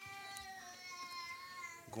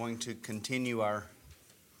Going to continue our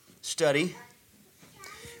study,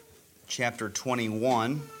 chapter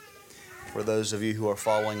 21, for those of you who are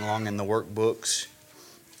following along in the workbooks.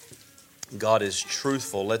 God is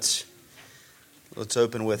truthful. Let's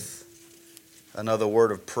open with another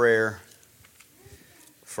word of prayer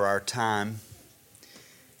for our time.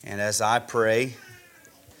 And as I pray,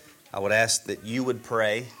 I would ask that you would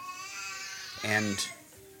pray and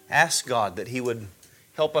ask God that He would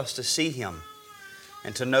help us to see Him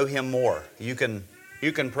and to know Him more. You can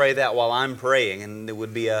pray that while I'm praying, and it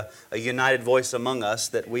would be a united voice among us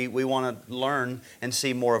that we want to learn and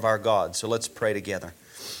see more of our God. So let's pray together.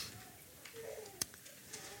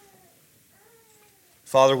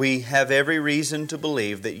 Father, we have every reason to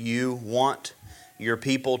believe that You want Your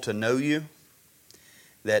people to know You,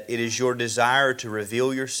 that it is Your desire to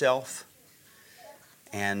reveal Yourself,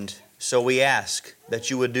 and so we ask that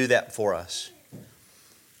You would do that for us.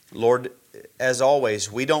 Lord, as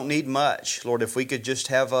always, we don't need much. Lord, if we could just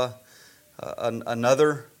have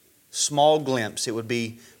another small glimpse, it would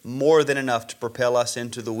be more than enough to propel us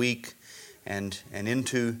into the week and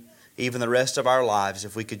into even the rest of our lives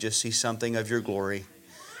if we could just see something of Your glory.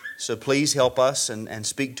 So please help us and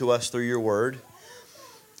speak to us through Your Word.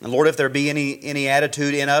 And Lord, if there be any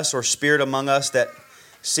attitude in us or spirit among us that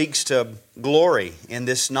seeks to glory in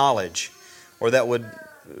this knowledge, or that would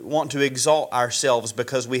want to exalt ourselves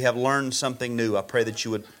because we have learned something new, I pray that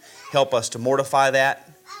You would help us to mortify that,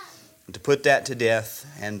 and to put that to death,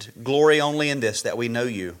 and glory only in this, that we know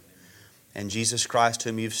You and Jesus Christ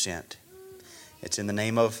whom You've sent. It's in the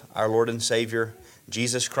name of our Lord and Savior,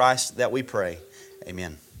 Jesus Christ, that we pray.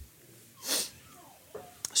 Amen.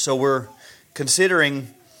 So we're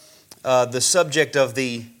considering the subject of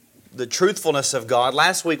the truthfulness of God.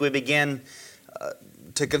 Last week we began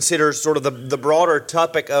to consider sort of the broader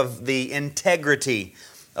topic of the integrity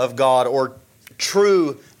of God, or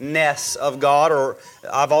trueness of God, or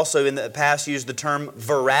I've also in the past used the term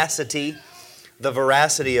veracity, the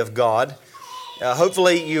veracity of God.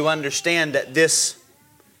 Hopefully you understand that this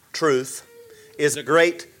truth is a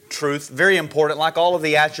great truth, very important. Like all of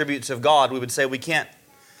the attributes of God, we would say we can't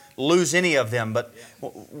lose any of them, but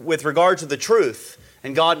with regard to the truth,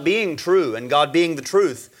 and God being true, and God being the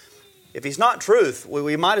truth, if He's not truth,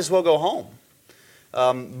 we might as well go home.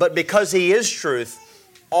 But because He is truth,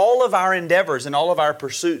 all of our endeavors and all of our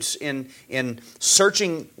pursuits in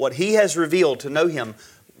searching what He has revealed to know Him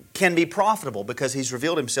can be profitable, because He's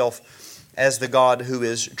revealed Himself as the God who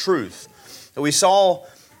is truth. We saw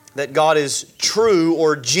that God is true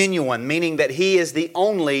or genuine, meaning that He is the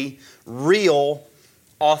only real,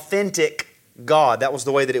 authentic God. That was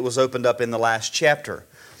the way that it was opened up in the last chapter.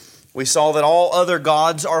 We saw that all other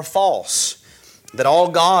gods are false, that all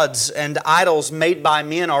gods and idols made by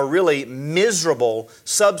men are really miserable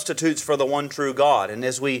substitutes for the one true God. And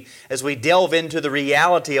as we delve into the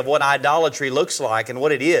reality of what idolatry looks like and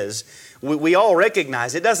what it is, we all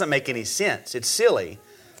recognize it doesn't make any sense. It's silly.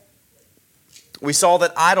 We saw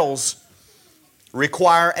that idols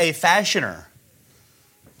require a fashioner,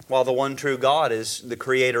 while the one true God is the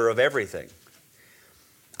creator of everything.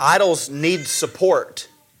 Idols need support,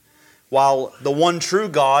 while the one true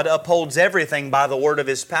God upholds everything by the word of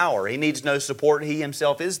His power. He needs no support. He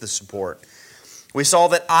Himself is the support. We saw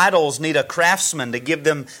that idols need a craftsman to give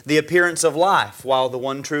them the appearance of life, while the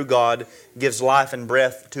one true God gives life and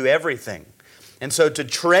breath to everything. And so to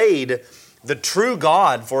trade the true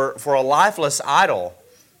God for a lifeless idol,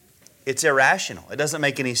 it's irrational. It doesn't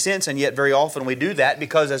make any sense, and yet very often we do that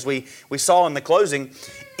because, as we saw in the closing,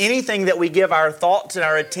 anything that we give our thoughts and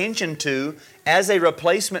our attention to as a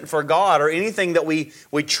replacement for God, or anything that we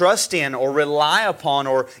trust in or rely upon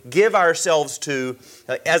or give ourselves to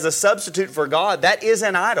as a substitute for God, that is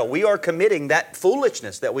an idol. We are committing that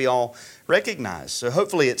foolishness that we all recognize. So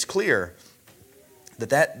hopefully it's clear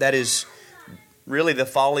that is really the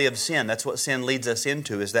folly of sin. That's what sin leads us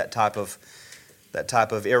into, is that type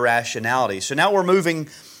of irrationality. So now we're moving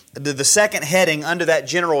to the second heading under that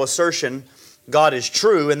general assertion, God is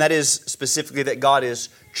true, and that is specifically that God is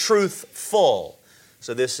truthful.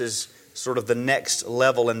 So this is sort of the next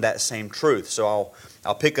level in that same truth. So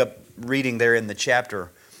I'll pick up reading there in the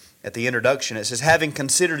chapter at the introduction. It says, having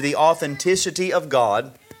considered the authenticity of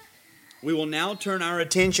God, we will now turn our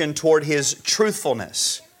attention toward His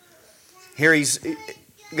truthfulness. Here he's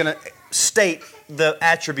going to state the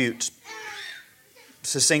attributes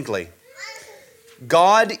succinctly.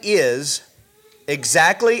 God is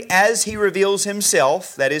exactly as He reveals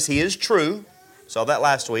Himself, that is, He is true. Saw that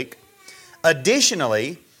last week.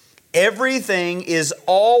 Additionally, everything is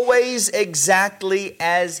always exactly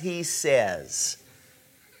as He says.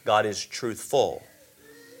 God is truthful.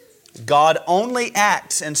 God only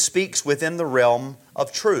acts and speaks within the realm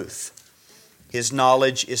of truth. His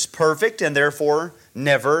knowledge is perfect and therefore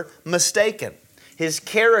never mistaken. His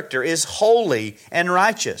character is holy and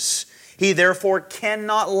righteous. He therefore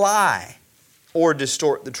cannot lie or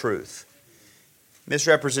distort the truth.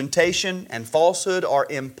 Misrepresentation and falsehood are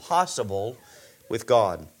impossible with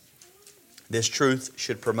God. This truth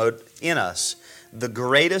should promote in us the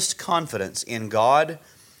greatest confidence in God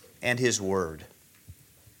and His Word.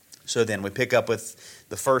 So then we pick up with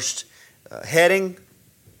the first heading,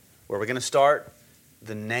 where we're going to start,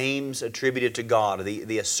 the names attributed to God,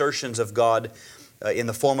 the assertions of God in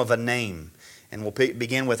the form of a name. And we'll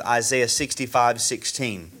begin with Isaiah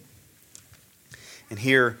 65:16. And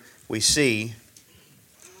here we see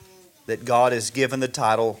that God is given the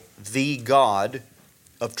title, the God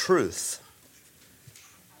of Truth.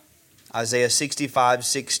 Isaiah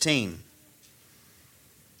 65:16.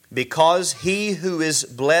 Because he who is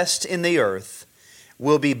blessed in the earth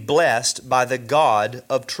will be blessed by the God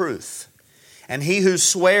of truth. And he who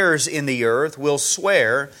swears in the earth will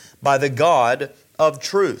swear by the God of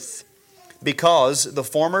truth. Because the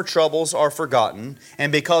former troubles are forgotten,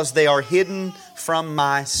 and because they are hidden from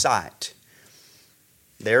my sight.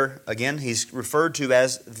 There, again, he's referred to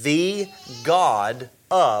as the God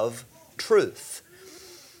of truth.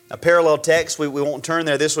 A parallel text, we won't turn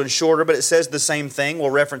there, this one's shorter, but it says the same thing. We'll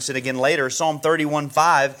reference it again later. Psalm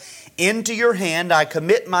 31:5, into your hand I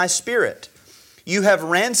commit my spirit. You have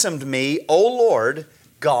ransomed me, O Lord,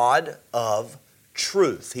 God of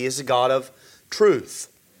truth. He is a God of truth.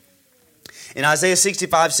 In Isaiah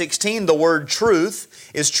 65:16, the word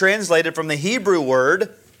truth is translated from the Hebrew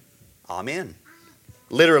word Amen.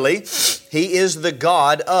 Literally, He is the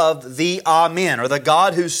God of the Amen, or the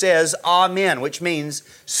God who says Amen, which means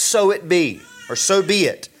so it be, or so be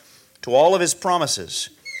it, to all of His promises.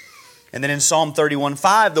 And then in Psalm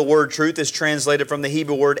 31:5, the word truth is translated from the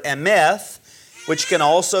Hebrew word emeth, which can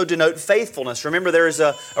also denote faithfulness. Remember, there is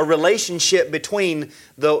a relationship between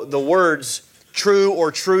the words true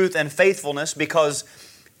or truth and faithfulness, because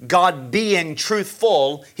God being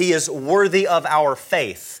truthful, He is worthy of our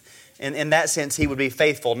faith. And in that sense, He would be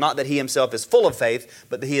faithful. Not that He Himself is full of faith,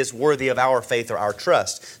 but that He is worthy of our faith or our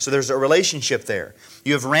trust. So there's a relationship there.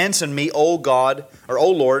 You have ransomed me, O God, or O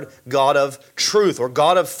Lord, God of truth, or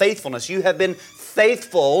God of faithfulness. You have been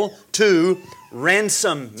faithful to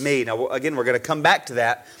ransom me. Now, again, we're going to come back to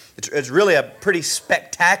that. It's really a pretty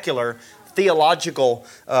spectacular theological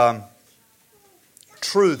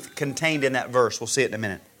truth contained in that verse. We'll see it in a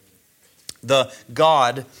minute. The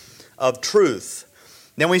God of truth.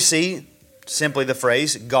 Then we see simply the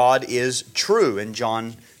phrase, God is true, in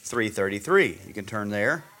John 3:33. You can turn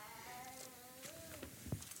there.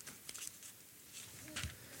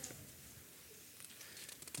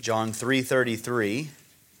 John 3:33.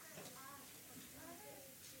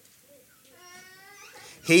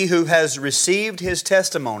 He who has received His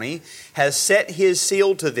testimony has set His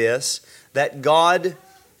seal to this, that God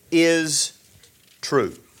is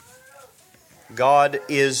true. God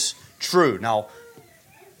is true. Now,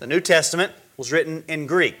 the New Testament was written in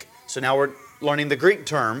Greek. So now we're learning the Greek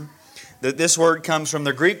term. This word comes from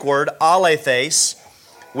the Greek word alethes,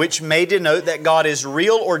 which may denote that God is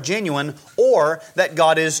real or genuine, or that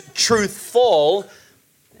God is truthful.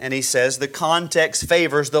 And he says the context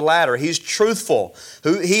favors the latter. He's truthful.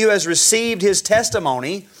 He who has received His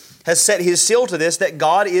testimony has set his seal to this, that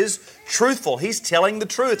God is truthful. He's telling the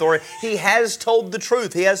truth, or He has told the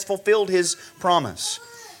truth. He has fulfilled His promise.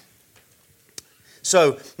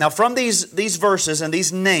 So, now from these verses and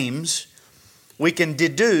these names, we can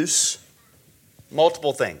deduce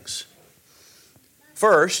multiple things.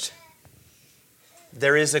 First,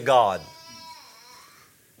 there is a God.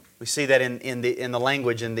 We see that in the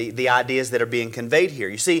language and the ideas that are being conveyed here.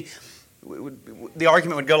 You see, the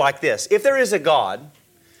argument would go like this. If there is a God,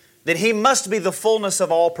 then He must be the fullness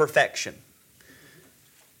of all perfection.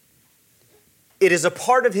 It is a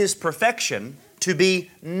part of His perfection to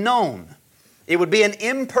be known. It would be an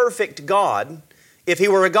imperfect God if He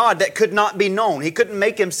were a God that could not be known. He couldn't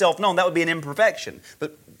make Himself known. That would be an imperfection.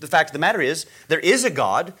 But the fact of the matter is, there is a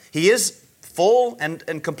God. He is full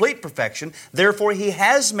and complete perfection. Therefore, He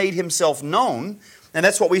has made Himself known. And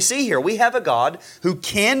that's what we see here. We have a God who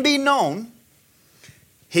can be known.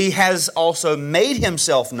 He has also made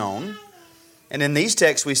Himself known. And in these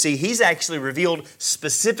texts we see He's actually revealed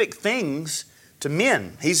specific things to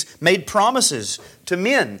men. He's made promises to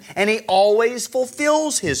men. And He always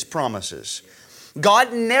fulfills His promises.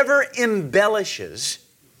 God never embellishes.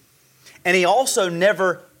 And He also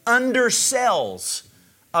never undersells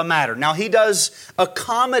a matter. Now, He does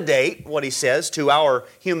accommodate what He says to our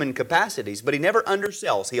human capacities, but He never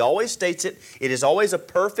undersells. He always states it. It is always a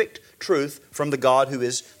perfect truth from the God who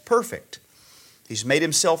is perfect. He's made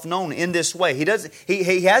Himself known in this way.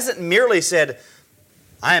 He hasn't merely said,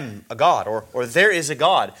 I am a God, or there is a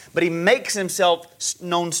God, but He makes Himself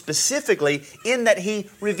known specifically in that He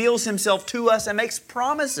reveals Himself to us and makes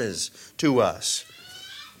promises to us.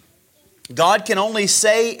 God can only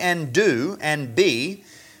say and do and be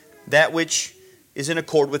that which is in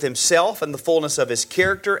accord with Himself and the fullness of His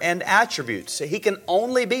character and attributes. He can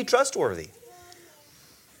only be trustworthy.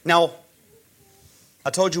 Now,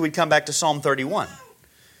 I told you we'd come back to Psalm 31.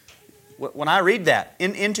 When I read that,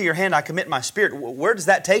 into your hand I commit my spirit, where does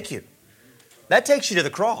that take you? That takes you to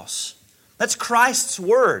the cross. That's Christ's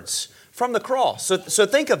words from the cross. So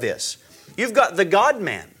think of this. You've got the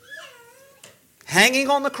God-man hanging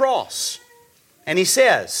on the cross, and He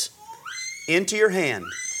says, into your hand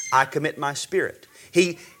I commit my spirit.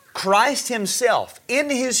 Christ Himself,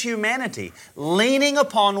 in His humanity, leaning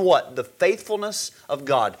upon what? The faithfulness of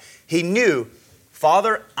God. He knew,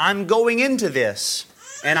 Father, I'm going into this,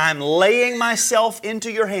 and I'm laying myself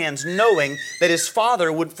into your hands, knowing that His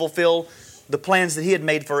Father would fulfill the plans that He had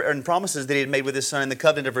made and promises that He had made with His Son in the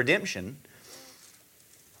covenant of redemption,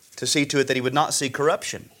 to see to it that He would not see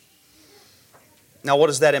corruption. Now, what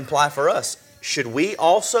does that imply for us? Should we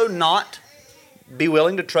also not be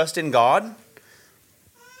willing to trust in God?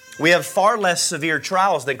 We have far less severe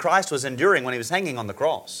trials than Christ was enduring when He was hanging on the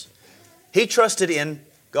cross. He trusted in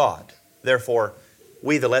God. Therefore,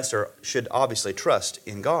 we, the lesser, should obviously trust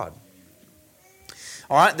in God.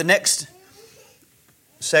 All right, the next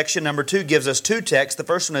section, number 2, gives us 2 texts. The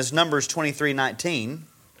first one is Numbers 23:19.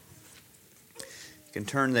 You can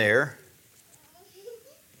turn there.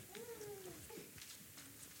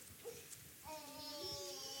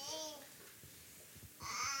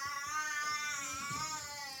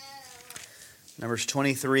 Numbers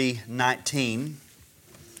 23:19.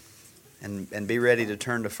 And be ready to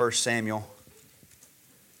turn to 1 Samuel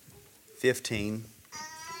 15.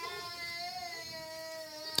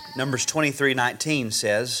 Numbers 23:19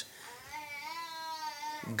 says,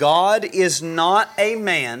 God is not a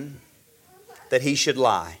man that He should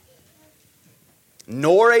lie,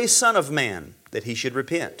 nor a son of man that He should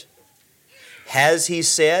repent. Has He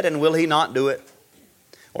said, and will He not do it?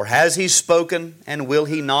 Or has He spoken, and will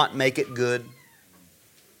He not make it good?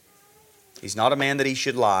 He's not a man that He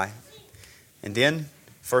should lie. And then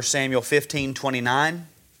 1 Samuel 15:29.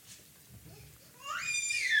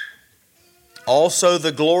 Also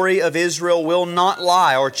the glory of Israel will not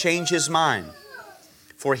lie or change His mind,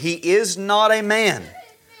 for He is not a man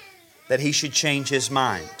that He should change His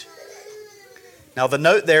mind. Now the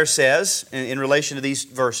note there says, in relation to these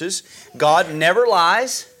verses, God never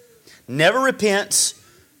lies, never repents,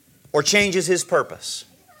 or changes His purpose.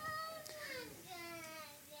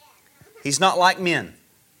 He's not like men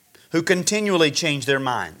who continually change their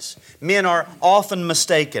minds. Men are often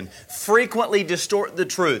mistaken, frequently distort the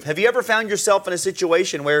truth. Have you ever found yourself in a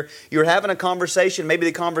situation where you're having a conversation, maybe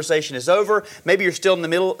the conversation is over, maybe you're still in the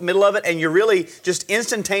middle of it, and you're really just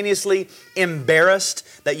instantaneously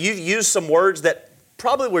embarrassed that you've used some words that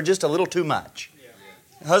probably were just a little too much?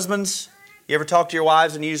 Yeah. Husbands, you ever talk to your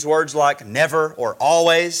wives and use words like never or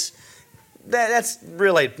always? That's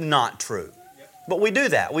really not true. But we do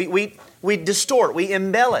that. We distort, we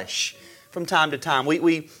embellish from time to time.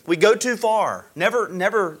 We go too far.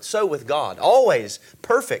 Never so with God. Always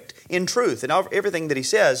perfect in truth and everything that He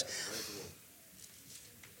says.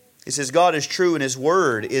 He says God is true and His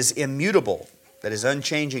Word is immutable. That is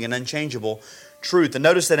unchanging and unchangeable truth. And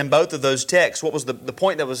notice that in both of those texts, what was the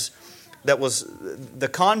point that was the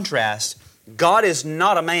contrast? God is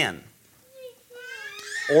not a man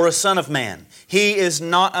or a son of man. He is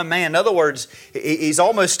not a man. In other words, He's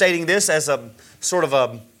almost stating this as a sort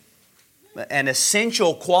of an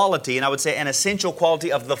essential quality, and I would say an essential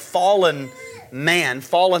quality of the fallen man,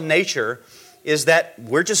 fallen nature, is that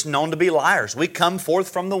we're just known to be liars. We come forth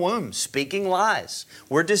from the womb speaking lies.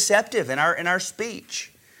 We're deceptive in our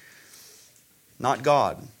speech. Not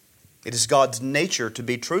God. It is God's nature to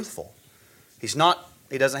be truthful. He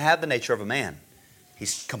doesn't have the nature of a man.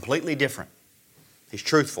 He's completely different. He's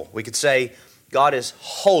truthful. We could say God is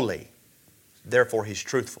holy, therefore He's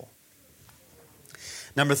truthful.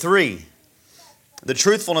 Number 3, the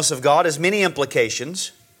truthfulness of God has many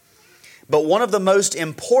implications, but one of the most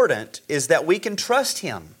important is that we can trust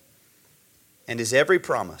Him and His every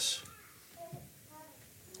promise.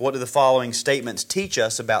 What do the following statements teach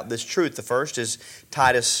us about this truth? The first is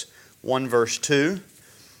Titus 1 verse 2,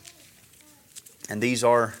 and these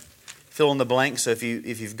are fill in the blank. So if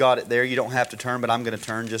you've got it there, you don't have to turn, but I'm going to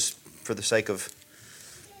turn just for the sake of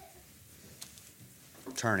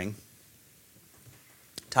turning.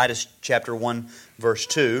 Titus chapter 1, verse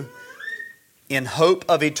 2. In hope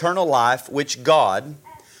of eternal life, which God,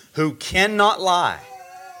 who cannot lie,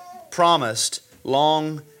 promised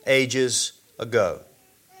long ages ago.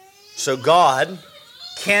 So God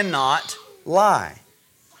cannot lie.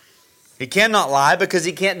 He cannot lie because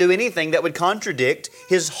He can't do anything that would contradict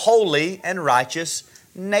His holy and righteous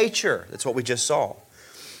nature. That's what we just saw.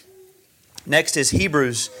 Next is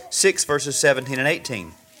Hebrews 6, verses 17 and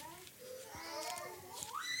 18.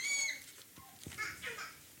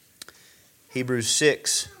 Hebrews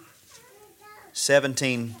 6,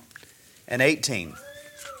 17 and 18.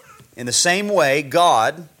 In the same way,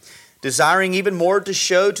 God, desiring even more to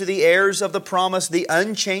show to the heirs of the promise the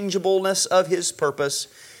unchangeableness of His purpose,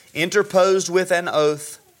 interposed with an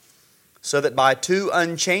oath, so that by two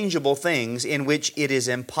unchangeable things in which it is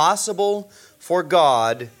impossible for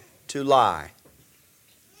God to lie,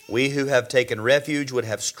 we who have taken refuge would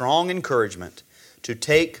have strong encouragement to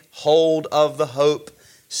take hold of the hope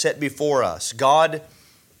set before us. God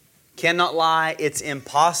cannot lie. It's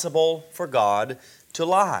impossible for God to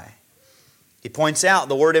lie. He points out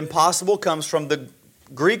the word impossible comes from the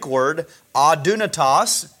Greek word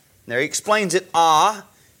adunatos. There he explains it,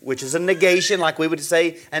 which is a negation, like we would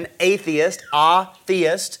say an atheist,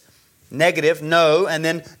 theist, negative, no, and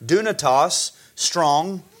then dunatos,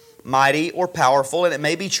 strong, mighty, or powerful, and it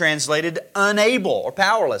may be translated unable or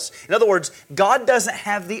powerless. In other words, God doesn't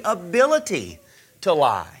have the ability to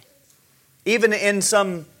lie. Even in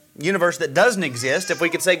some universe that doesn't exist, if we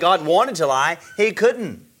could say God wanted to lie, He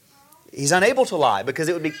couldn't. He's unable to lie because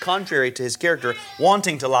it would be contrary to His character.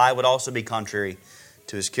 Wanting to lie would also be contrary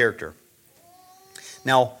to His character.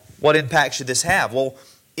 Now, what impact should this have? Well,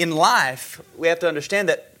 in life, we have to understand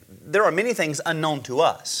that there are many things unknown to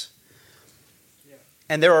us.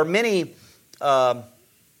 And there are many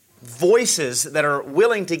voices that are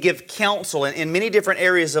willing to give counsel in many different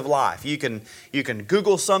areas of life. You can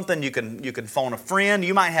Google something, you can phone a friend.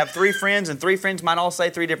 You might have 3 friends, and 3 friends might all say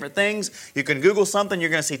 3 different things. You can Google something, you're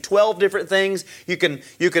going to see 12 different things. You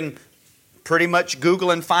can pretty much Google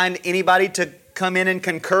and find anybody to come in and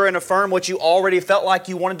concur and affirm what you already felt like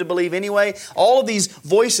you wanted to believe anyway. All of these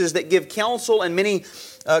voices that give counsel and many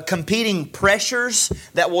competing pressures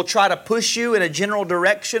that will try to push you in a general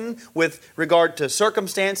direction with regard to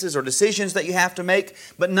circumstances or decisions that you have to make.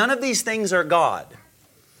 But none of these things are God.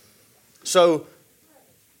 So,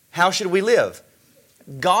 how should we live?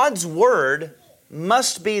 God's Word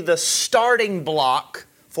must be the starting block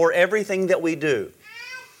for everything that we do.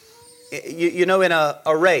 You know, in a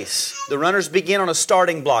race, the runners begin on a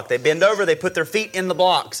starting block. They bend over, they put their feet in the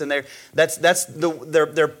blocks, and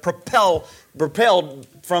they're propelled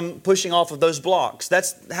from pushing off of those blocks.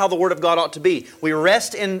 That's how the Word of God ought to be. We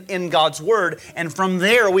rest in God's Word, and from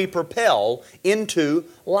there we propel into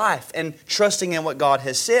life and trusting in what God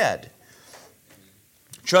has said.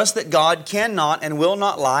 Trust that God cannot and will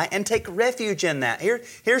not lie, and take refuge in that.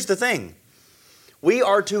 Here's the thing. We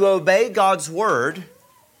are to obey God's Word.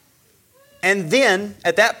 And then,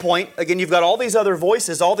 at that point, again, you've got all these other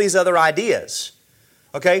voices, all these other ideas.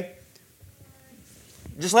 Okay?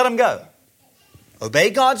 Just let them go. Obey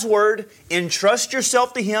God's Word. Entrust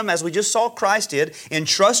yourself to Him, as we just saw Christ did.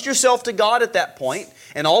 Entrust yourself to God at that point.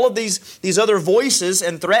 And all of these other voices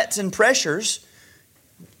and threats and pressures,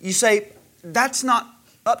 you say, that's not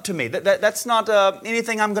up to me. That's not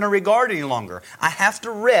anything I'm going to regard any longer. I have to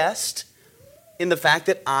rest in the fact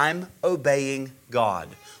that I'm obeying God.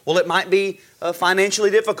 Well, it might be financially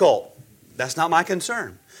difficult. That's not my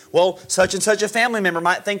concern. Well, such and such a family member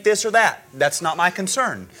might think this or that. That's not my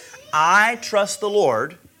concern. I trust the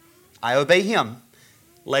Lord. I obey Him.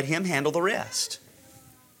 Let Him handle the rest.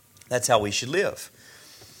 That's how we should live.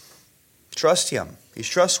 Trust Him. He's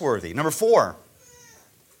trustworthy. Number 4,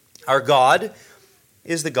 our God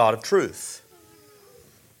is the God of truth.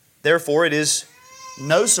 Therefore, it is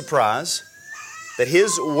no surprise that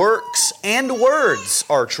His works and words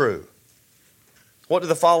are true. What do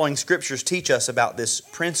the following scriptures teach us about this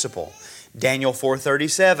principle? Daniel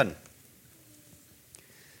 4:37.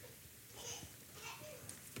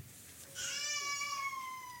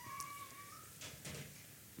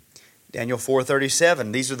 Daniel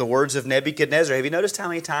 4:37. These are the words of Nebuchadnezzar. Have you noticed how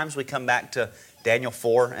many times we come back to Daniel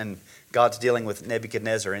 4 and God's dealing with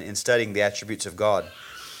Nebuchadnezzar in studying the attributes of God?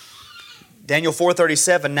 Daniel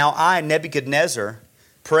 4:37, now I, Nebuchadnezzar,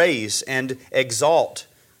 praise and exalt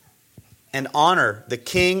and honor the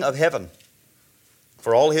King of heaven.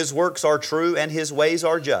 For all His works are true and His ways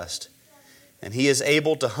are just. And He is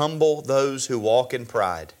able to humble those who walk in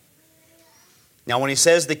pride. Now when he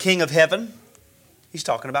says the King of heaven, he's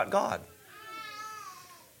talking about God.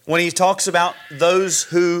 When he talks about those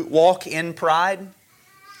who walk in pride,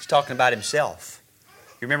 he's talking about himself.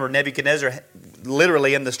 You remember Nebuchadnezzar,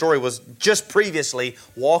 literally in the story, was just previously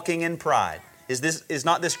walking in pride. Is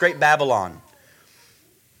not this great Babylon?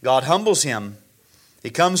 God humbles him. He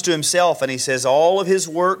comes to himself and he says all of his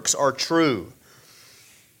works are true.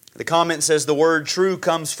 The comment says the word true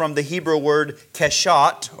comes from the Hebrew word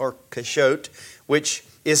keshat or keshot, which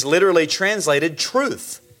is literally translated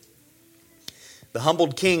truth. The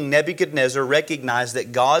humbled king Nebuchadnezzar recognized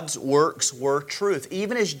that God's works were truth,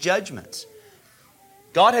 even his judgments.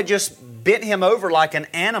 God had just bent him over like an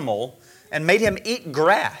animal and made him eat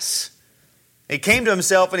grass. He came to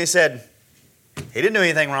himself and he said, he didn't do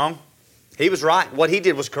anything wrong. He was right. What he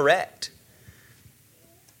did was correct.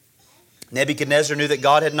 Nebuchadnezzar knew that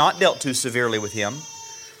God had not dealt too severely with him.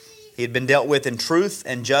 He had been dealt with in truth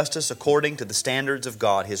and justice according to the standards of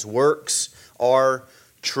God. His works are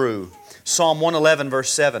true. Psalm 111 verse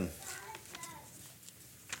 7.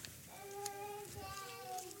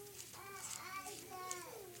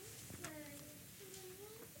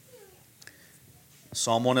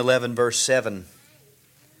 Psalm 111 verse 7.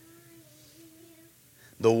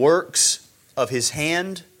 The works of his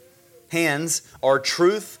hands are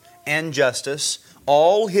truth and justice.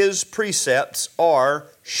 All his precepts are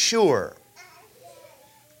sure.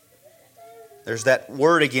 There's that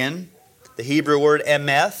word again, the Hebrew word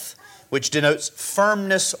emeth, which denotes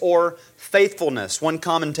firmness or faithfulness. One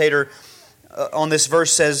commentator on this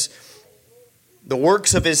verse says, the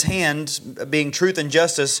works of his hand being truth and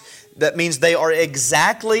justice, that means they are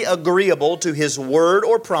exactly agreeable to his word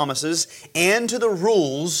or promises and to the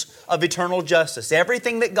rules of eternal justice.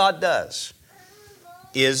 Everything that God does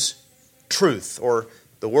is truth, or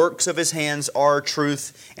the works of his hands are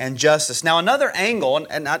truth and justice. Now another angle,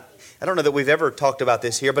 and I don't know that we've ever talked about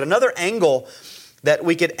this here, but another angle that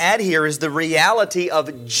we could add here is the reality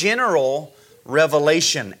of general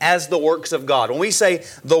revelation as the works of God. When we say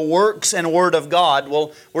the works and word of God,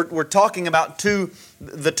 well, we're talking about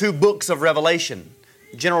the two books of Revelation.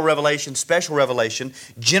 General revelation, special revelation.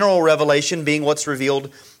 General revelation being what's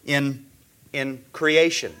revealed in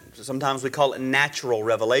creation. Sometimes we call it natural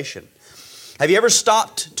revelation. Have you ever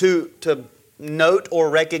stopped to note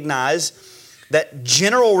or recognize that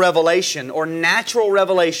general revelation or natural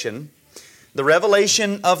revelation, the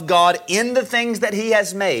revelation of God in the things that He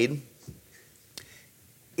has made,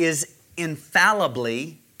 is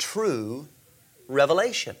infallibly true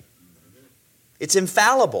revelation? It's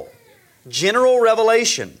infallible. General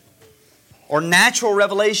revelation or natural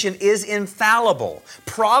revelation is infallible.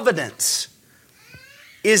 Providence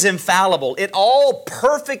is infallible. It all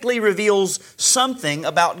perfectly reveals something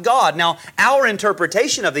about God. Now, our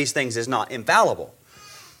interpretation of these things is not infallible.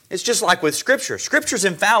 It's just like with Scripture. Scripture's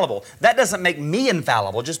infallible. That doesn't make me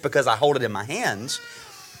infallible just because I hold it in my hands.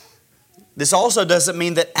 This also doesn't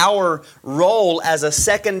mean that our role as a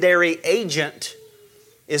secondary agent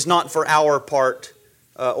is not for our part,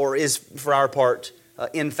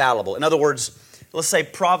 infallible. In other words, let's say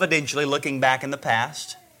providentially looking back in the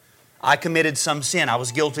past, I committed some sin. I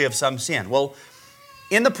was guilty of some sin. Well,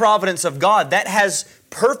 in the providence of God, that has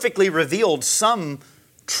perfectly revealed some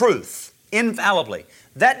truth, infallibly.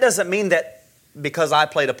 That doesn't mean that because I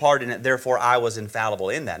played a part in it, therefore I was infallible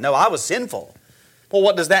in that. No, I was sinful. Well,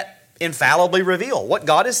 what does that infallibly reveal? What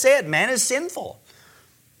God has said, man is sinful.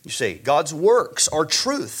 You see, God's works are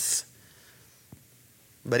truth.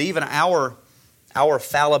 But even our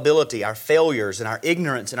fallibility, our failures, and our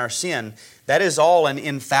ignorance and our sin, that is all an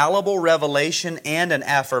infallible revelation and an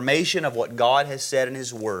affirmation of what God has said in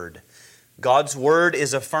His Word. God's Word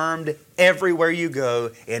is affirmed everywhere you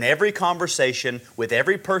go, in every conversation, with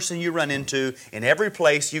every person you run into, in every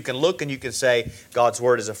place you can look and you can say, God's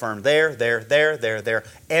Word is affirmed there.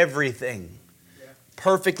 Everything.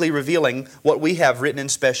 Perfectly revealing what we have written in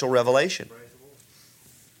special revelation.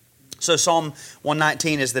 So Psalm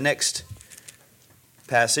 119 is the next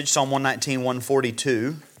passage. Psalm 119,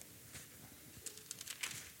 142.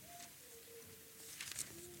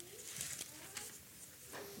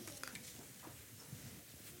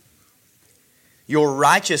 Your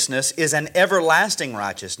righteousness is an everlasting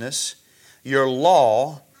righteousness. Your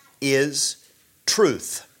law is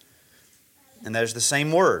truth. And there's the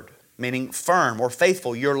same word, meaning firm or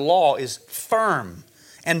faithful. Your law is firm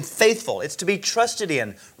and faithful. It's to be trusted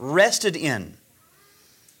in, rested in.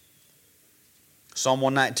 Psalm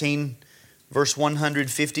 119, verse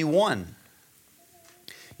 151.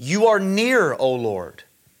 You are near, O Lord,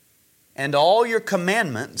 and all your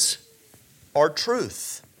commandments are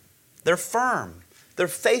truth. They're firm. They're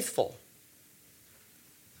faithful.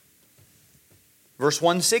 Verse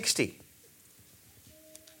 160.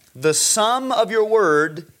 The sum of your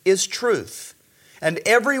word is truth, and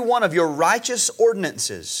every one of your righteous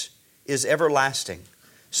ordinances is everlasting.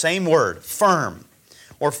 Same word, firm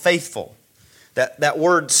or faithful. That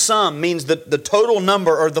word sum means the total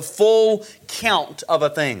number or the full count of a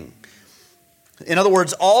thing. In other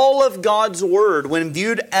words, all of God's Word, when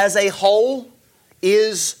viewed as a whole,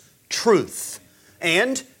 is truth.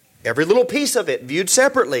 And every little piece of it, viewed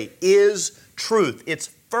separately, is truth. It's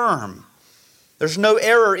firm. There's no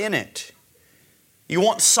error in it. You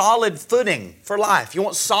want solid footing for life. You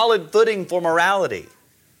want solid footing for morality.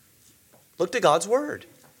 Look to God's Word.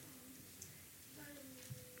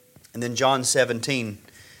 And then John 17,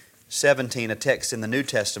 a text in the New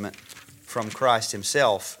Testament from Christ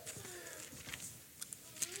Himself.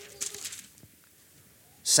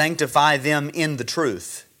 Sanctify them in the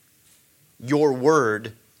truth. Your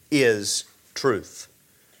word is truth.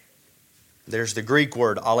 There's the Greek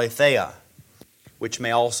word aletheia, which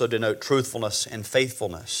may also denote truthfulness and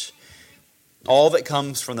faithfulness. All that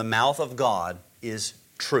comes from the mouth of God is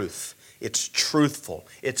truth. It's truthful.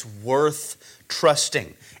 It's worth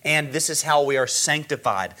trusting. And this is how we are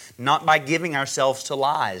sanctified, not by giving ourselves to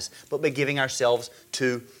lies, but by giving ourselves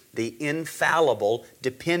to the infallible,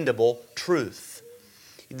 dependable truth.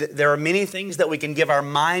 There are many things that we can give our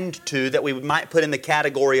mind to that we might put in the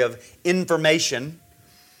category of information.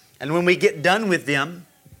 And when we get done with them,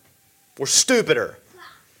 we're stupider.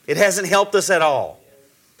 It hasn't helped us at all.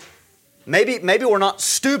 Maybe we're not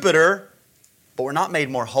stupider, but we're not made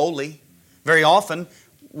more holy. Very often,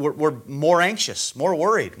 we're more anxious, more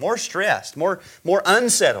worried, more stressed, more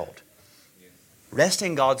unsettled. Rest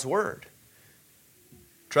in God's Word.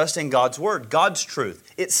 Trust in God's Word, God's truth.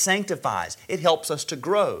 It sanctifies. It helps us to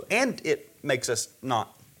grow. And it makes us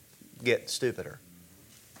not get stupider.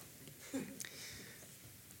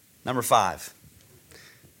 Number 5.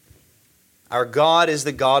 Our God is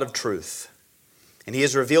the God of truth. And He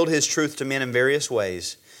has revealed His truth to men in various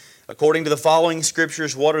ways. According to the following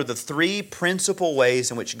Scriptures, what are the 3 principal ways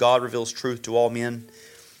in which God reveals truth to all men,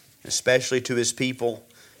 especially to His people?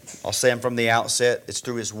 I'll say them from the outset. It's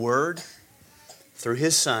through His Word, through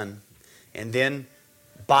His Son, and then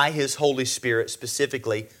by His Holy Spirit,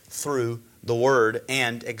 specifically through the Word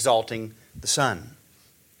and exalting the Son.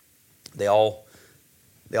 They all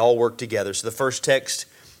work together. So the first text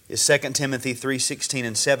is 2 Timothy 3:16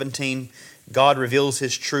 and 17. God reveals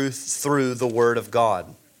His truth through the Word of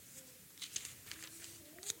God.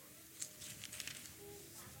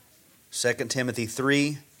 2 Timothy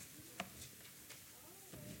 3,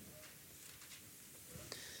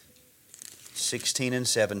 16 and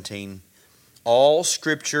 17. All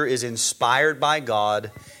Scripture is inspired by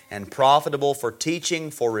God and profitable for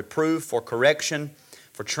teaching, for reproof, for correction,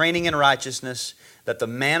 for training in righteousness, that the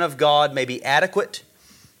man of God may be adequate,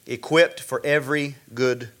 equipped for every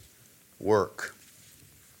good work.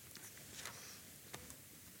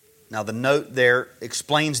 Now the note there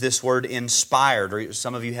explains this word inspired, or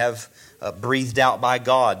some of you have breathed out by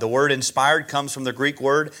God. The word inspired comes from the Greek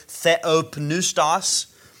word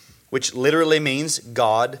theopneustos, which literally means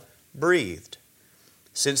God breathed.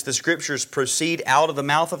 Since the Scriptures proceed out of the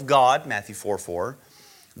mouth of God, Matthew 4:4,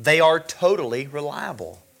 they are totally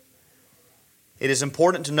reliable. It is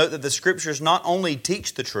important to note that the Scriptures not only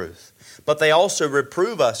teach the truth, but they also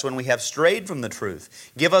reprove us when we have strayed from the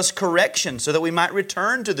truth, give us correction so that we might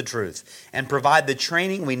return to the truth, and provide the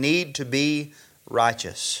training we need to be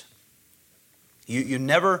righteous. You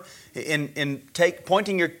never,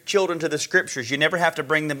 pointing your children to the Scriptures, you never have to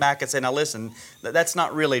bring them back and say, now listen, that's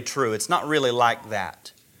not really true. It's not really like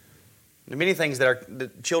that. There are many things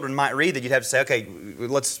that children might read that you'd have to say, okay,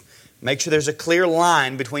 let's make sure there's a clear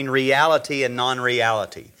line between reality and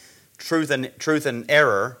non-reality, truth and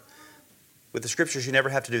error. With the Scriptures, you never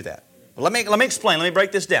have to do that. Well, let me explain. Let me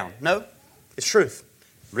break this down. No, it's truth.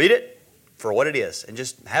 Read it for what it is and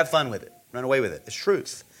just have fun with it. Run away with it. It's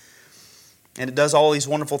truth. And it does all these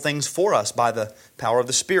wonderful things for us by the power of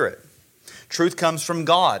the Spirit. Truth comes from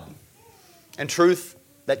God. And truth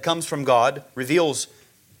that comes from God reveals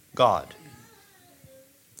God.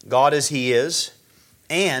 God as He is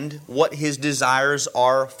and what His desires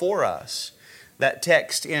are for us. That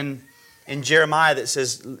text in Jeremiah that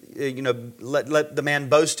says, let the man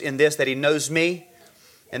boast in this, that he knows me.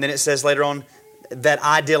 And then it says later on, that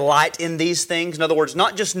I delight in these things. In other words,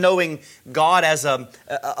 not just knowing God as a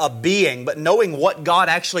being, but knowing what God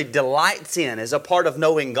actually delights in as a part of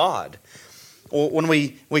knowing God. When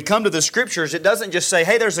we come to the Scriptures, it doesn't just say,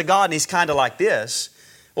 hey, there's a God and He's kind of like this.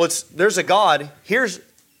 Well, there's a God, here's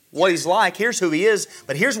what He's like, here's who He is,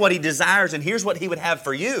 but here's what He desires and here's what He would have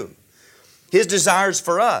for you. His desires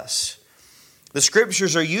for us. The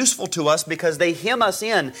Scriptures are useful to us because they hem us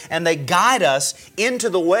in and they guide us into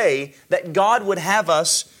the way that God would have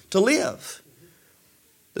us to live.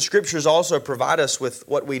 The Scriptures also provide us with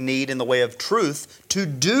what we need in the way of truth to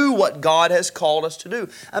do what God has called us to do.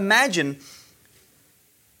 Imagine,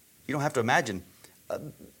 you don't have to imagine,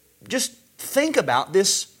 just think about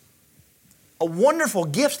this, a wonderful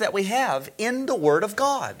gift that we have in the Word of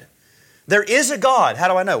God. There is a God. How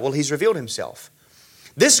do I know? Well, He's revealed Himself.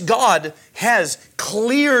 This God has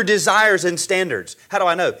clear desires and standards. How do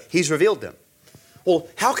I know? He's revealed them. Well,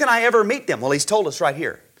 how can I ever meet them? Well, He's told us right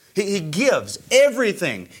here. He gives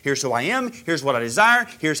everything. Here's who I am. Here's what I desire.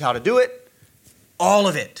 Here's how to do it. All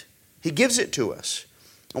of it. He gives it to us.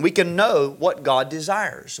 And we can know what God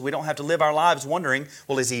desires. We don't have to live our lives wondering,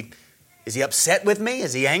 well, is He upset with me?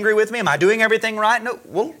 Is He angry with me? Am I doing everything right? No,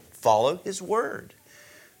 we'll follow His Word.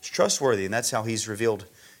 It's trustworthy, and that's how He's revealed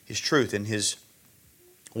His truth in His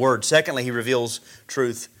Word. Secondly, He reveals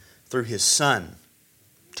truth through His Son.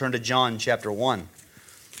 Turn to John chapter 1.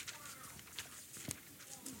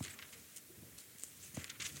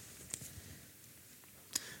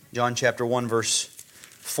 John chapter 1 verse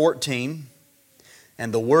 14.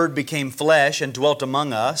 And the Word became flesh and dwelt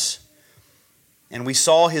among us. And we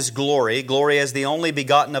saw His glory, glory as the only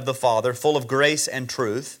begotten of the Father, full of grace and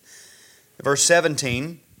truth. Verse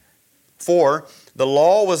 17. For the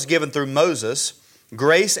law was given through Moses,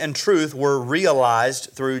 grace and truth were realized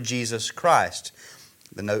through Jesus Christ.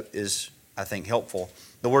 The note is, I think, helpful.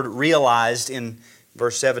 The word realized in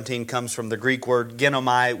verse 17 comes from the Greek word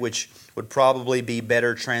genomai, which would probably be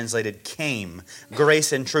better translated came.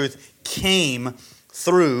 Grace and truth came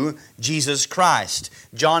through Jesus Christ.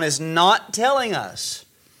 John is not telling us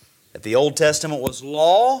that the Old Testament was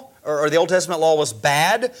law, or the Old Testament law was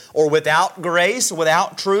bad, or without grace,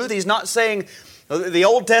 without truth. He's not saying the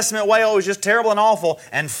Old Testament way was just terrible and awful,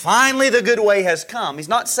 and finally the good way has come. He's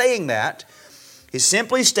not saying that. He's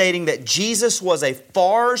simply stating that Jesus was a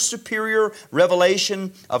far superior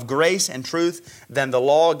revelation of grace and truth than the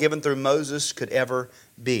law given through Moses could ever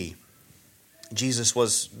be. Jesus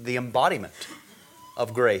was the embodiment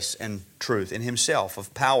of grace and truth in Himself,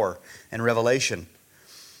 of power and revelation.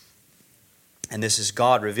 And this is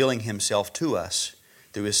God revealing Himself to us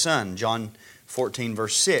through His Son. John 14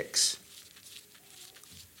 verse 6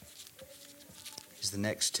 is the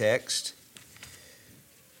next text.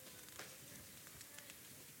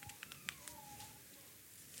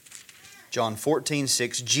 John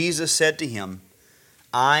 14:6, Jesus said to him,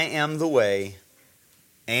 I am the way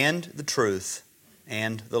and the truth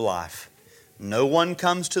and the life. No one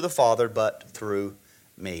comes to the Father but through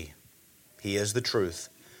me. He is the truth.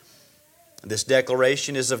 This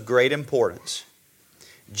declaration is of great importance.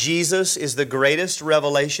 Jesus is the greatest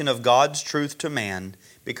revelation of God's truth to man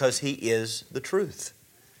because He is the truth.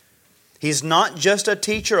 He's not just a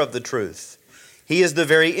teacher of the truth. He is the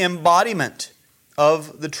very embodiment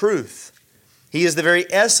of the truth. He is the very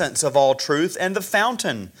essence of all truth and the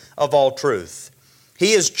fountain of all truth.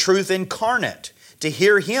 He is truth incarnate. To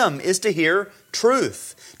hear Him is to hear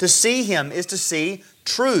truth. To see Him is to see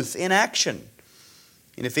truth in action.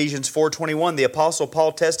 In Ephesians 4:21, the Apostle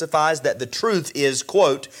Paul testifies that the truth is,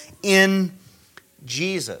 quote, in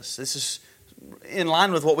Jesus. This is in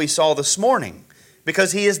line with what we saw this morning,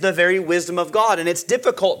 because He is the very wisdom of God. And it's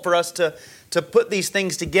difficult for us to put these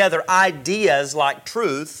things together, ideas like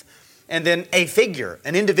truth, and then a figure,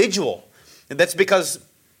 an individual. And that's because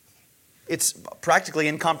it's practically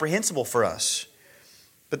incomprehensible for us.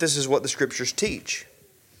 But this is what the Scriptures teach.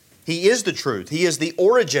 He is the truth. He is the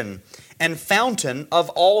origin and fountain of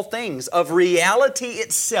all things, of reality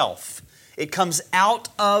itself. It comes out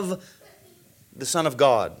of the Son of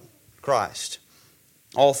God, Christ.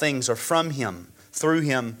 All things are from Him, through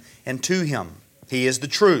Him, and to Him. He is the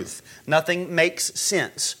truth. Nothing makes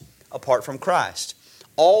sense apart from Christ.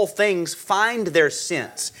 All things find their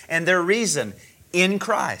sense and their reason in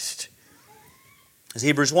Christ. As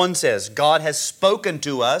Hebrews 1 says, God has spoken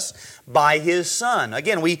to us by His Son.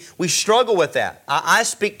 Again, we struggle with that. I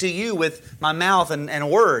speak to you with my mouth and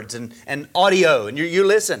words and audio, and you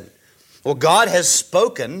listen. Well, God has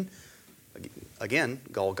spoken. Again,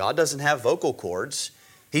 God doesn't have vocal cords.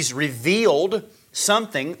 He's revealed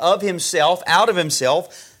something of Himself, out of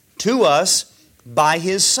Himself, to us by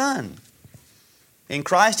His Son. In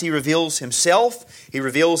Christ, He reveals Himself. He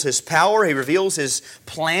reveals His power. He reveals His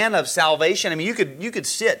plan of salvation. I mean, you could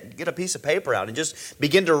sit, get a piece of paper out, and just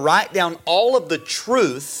begin to write down all of the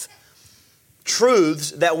truths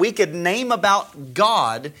that we could name about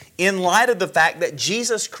God in light of the fact that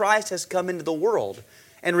Jesus Christ has come into the world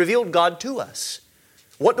and revealed God to us.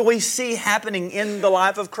 What do we see happening in the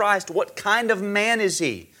life of Christ? What kind of man is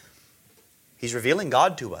He? He's revealing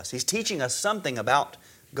God to us. He's teaching us something about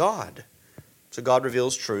God. So God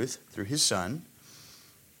reveals truth through His Son.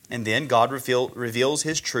 And then God reveals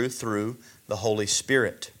His truth through the Holy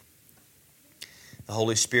Spirit. The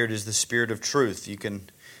Holy Spirit is the Spirit of truth.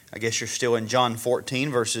 I guess you're still in John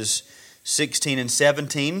 14, verses 16 and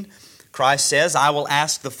 17. Christ says, I will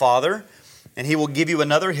ask the Father, and He will give you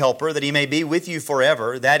another helper, that He may be with you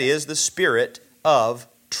forever. That is the Spirit of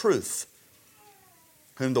truth,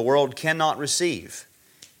 whom the world cannot receive,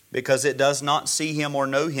 because it does not see Him or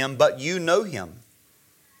know Him, but you know Him,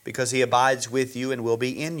 because He abides with you and will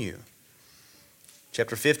be in you.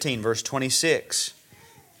 Chapter 15, verse 26.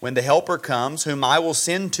 When the Helper comes, whom I will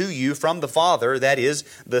send to you from the Father, that is,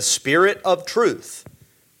 the Spirit of truth,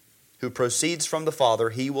 who proceeds from the Father,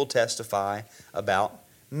 He will testify about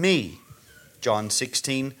me. John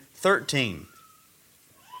 16:13.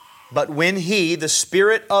 But when He, the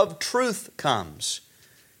Spirit of truth, comes,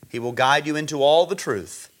 He will guide you into all the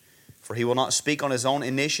truth. For He will not speak on His own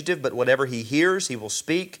initiative, but whatever He hears, He will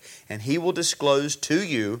speak, and He will disclose to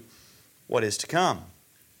you what is to come.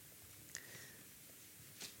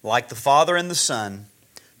 Like the Father and the Son,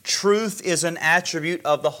 truth is an attribute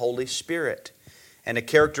of the Holy Spirit and a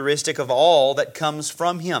characteristic of all that comes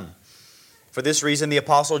from Him. For this reason, the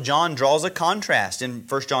Apostle John draws a contrast in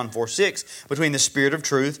 1 John 4:6 between the Spirit of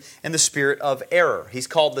truth and the spirit of error. He's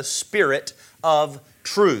called the Spirit of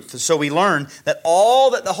truth. So we learn that all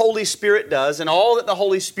that the Holy Spirit does and all that the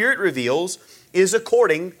Holy Spirit reveals is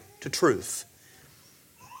according to truth.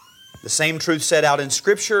 The same truth set out in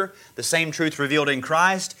Scripture, the same truth revealed in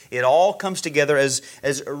Christ, it all comes together as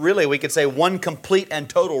really, we could say, one complete and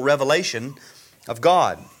total revelation of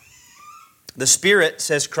God. The Spirit,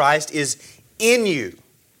 says Christ, is in you.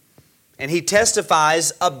 And He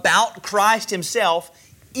testifies about Christ Himself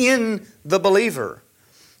in the believer.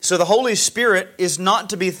 So the Holy Spirit is not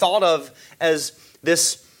to be thought of as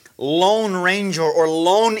this lone ranger or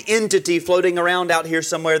lone entity floating around out here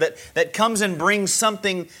somewhere that comes and brings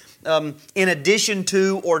something in addition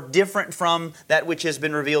to or different from that which has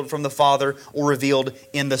been revealed from the Father or revealed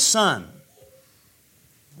in the Son.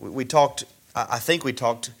 I think we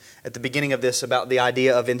talked at the beginning of this about the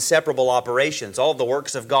idea of inseparable operations. All of the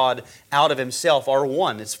works of God out of Himself are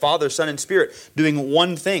one. It's Father, Son, and Spirit doing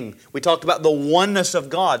one thing. We talked about the oneness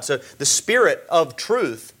of God. So the Spirit of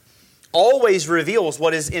truth always reveals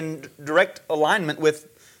what is in direct alignment with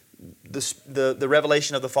the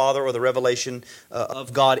revelation of the Father or the revelation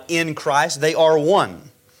of God in Christ. They are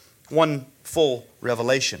one full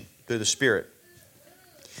revelation through the Spirit.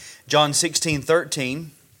 John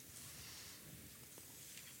 16:13.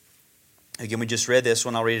 Again, we just read this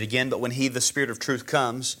one. I'll read it again. But when He, the Spirit of truth,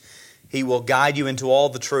 comes, He will guide you into all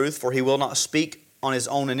the truth, for He will not speak on His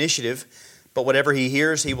own initiative, but whatever He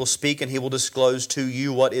hears, He will speak, and He will disclose to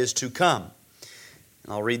you what is to come.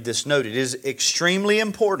 And I'll read this note. It is extremely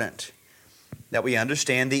important that we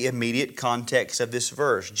understand the immediate context of this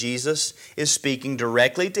verse. Jesus is speaking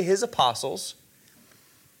directly to His apostles,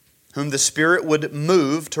 whom the Spirit would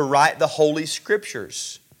move to write the Holy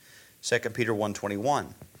Scriptures. 2 Peter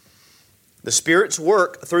 1:21. The Spirit's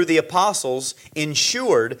work through the apostles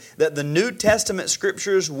ensured that the New Testament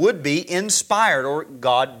Scriptures would be inspired or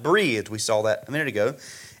God-breathed. We saw that a minute ago.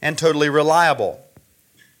 And totally reliable.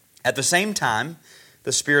 At the same time,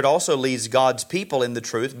 the Spirit also leads God's people in the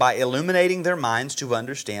truth by illuminating their minds to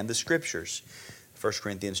understand the Scriptures. 1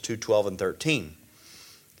 Corinthians 2:12 and 13.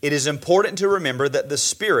 It is important to remember that the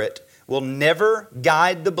Spirit will never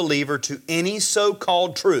guide the believer to any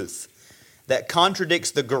so-called truth that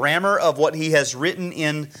contradicts the grammar of what He has written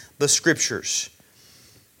in the Scriptures.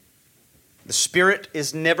 The Spirit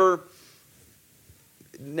is never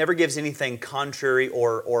gives anything contrary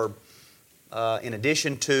or in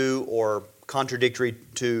addition to or contradictory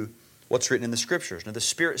to what's written in the Scriptures. Now, the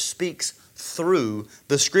Spirit speaks through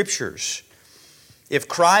the Scriptures. If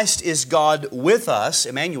Christ is God with us,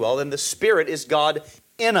 Emmanuel, then the Spirit is God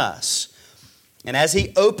in us. And as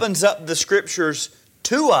He opens up the Scriptures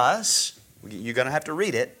to us, you're going to have to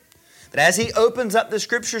read it, but as He opens up the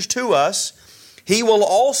Scriptures to us, He will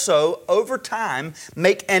also, over time,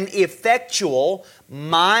 make an effectual,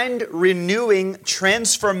 mind-renewing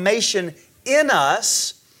transformation in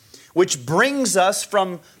us, which brings us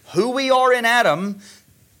from who we are in Adam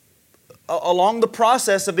along the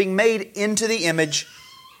process of being made into the image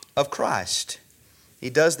of Christ. He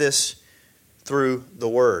does this through the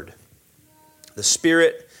Word. The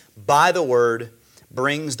Spirit, by the Word,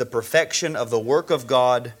 brings the perfection of the work of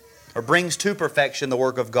God, or brings to perfection the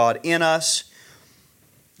work of God in us.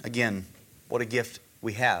 Again, what a gift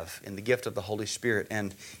we have in the gift of the Holy Spirit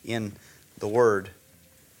and in the Word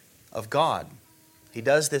of God. He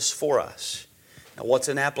does this for us. Now, what's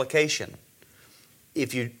an application?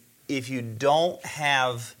 If you don't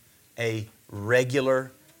have a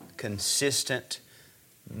regular, consistent,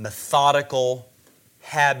 methodical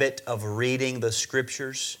habit of reading the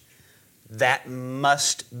Scriptures, that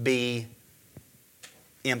must be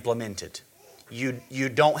implemented. You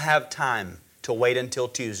don't have time to wait until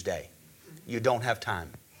Tuesday. You don't have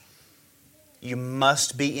time. You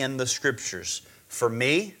must be in the Scriptures. For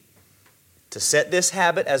me, to set this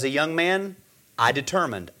habit as a young man, I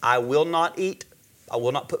determined I will not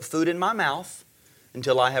put food in my mouth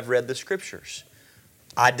until I have read the Scriptures.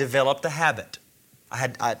 I developed a habit.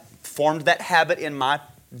 I formed that habit in my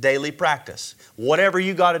daily practice. Whatever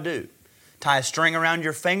you got to do. Tie a string around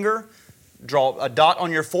your finger, draw a dot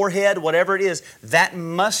on your forehead, whatever it is, that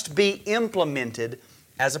must be implemented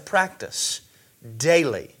as a practice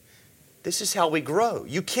daily. This is how we grow.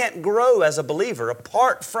 You can't grow as a believer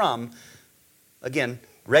apart from, again,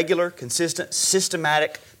 regular, consistent,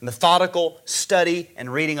 systematic, methodical study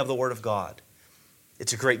and reading of the Word of God.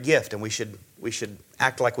 It's a great gift, and we should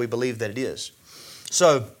act like we believe that it is.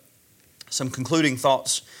 So, some concluding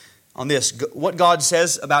thoughts on this. What God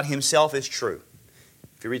says about Himself is true.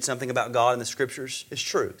 If you read something about God in the Scriptures, it's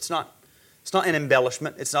true. It's not an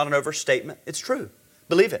embellishment. It's not an overstatement. It's true.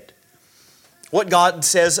 Believe it. What God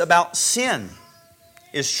says about sin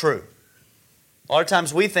is true. A lot of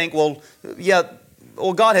times we think, well,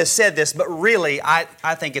 God has said this, but really I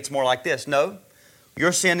think it's more like this. No,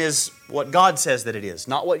 your sin is what God says that it is,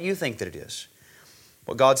 not what you think that it is.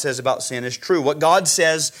 What God says about sin is true. What God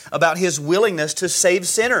says about His willingness to save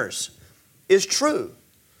sinners is true.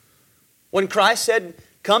 When Christ said,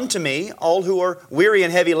 "Come to me, all who are weary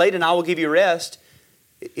and heavy laden, I will give you rest,"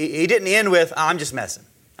 He didn't end with, "I'm just messing.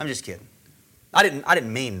 I'm just kidding. I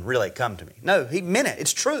didn't mean really come to me." No, He meant it.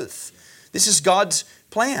 It's truth. This is God's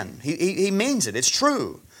plan. He means it. It's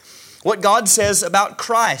true. What God says about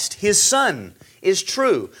Christ, His Son, is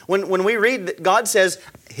true. When we read that God says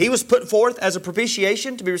He was put forth as a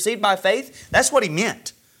propitiation to be received by faith, that's what He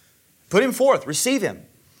meant. Put Him forth. Receive Him.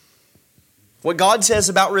 What God says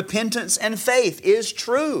about repentance and faith is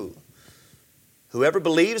true. Whoever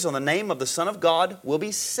believes on the name of the Son of God will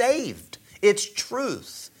be saved. It's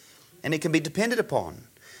truth. And it can be depended upon.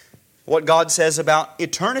 What God says about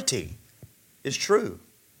eternity is true.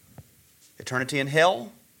 Eternity in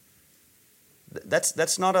hell,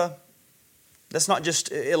 that's not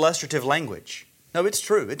just illustrative language. No, it's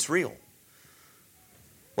true. It's real.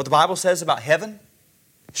 What the Bible says about heaven,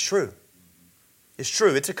 it's true. It's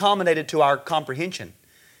true. It's accommodated to our comprehension.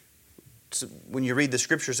 So when you read the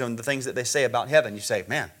Scriptures and the things that they say about heaven, you say,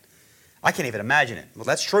 man, I can't even imagine it. Well,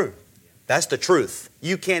 that's true. That's the truth.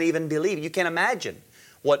 You can't even believe it. You can't imagine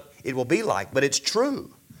what it will be like, but it's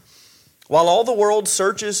true. While all the world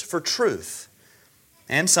searches for truth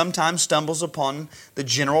and sometimes stumbles upon the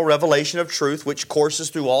general revelation of truth which courses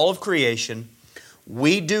through all of creation,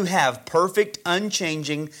 we do have perfect,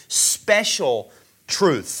 unchanging, special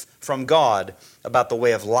truth from God about the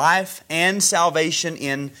way of life and salvation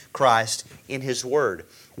in Christ in His Word.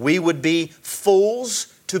 We would be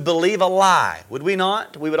fools to believe a lie, would we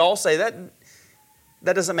not? We would all say that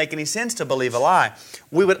doesn't make any sense to believe a lie.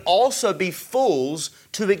 We would also be fools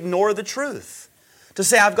to ignore the truth. To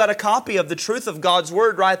say, I've got a copy of the truth of God's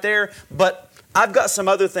Word right there, but I've got some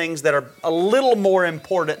other things that are a little more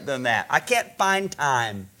important than that. I can't find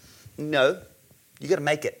time. No, you got to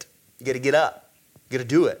make it. You got to get up. You got to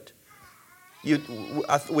do it.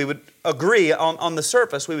 We would agree on the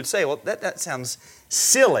surface. We would say, well, that sounds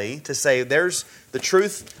silly to say there's the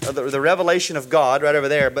truth, the revelation of God right over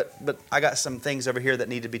there, but I got some things over here that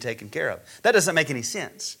need to be taken care of. That doesn't make any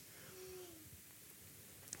sense.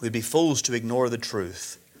 We'd be fools to ignore the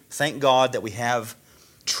truth. Thank God that we have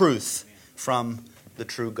truth from the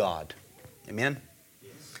true God. Amen?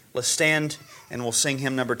 Let's stand and we'll sing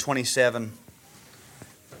hymn number 27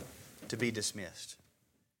 to be dismissed.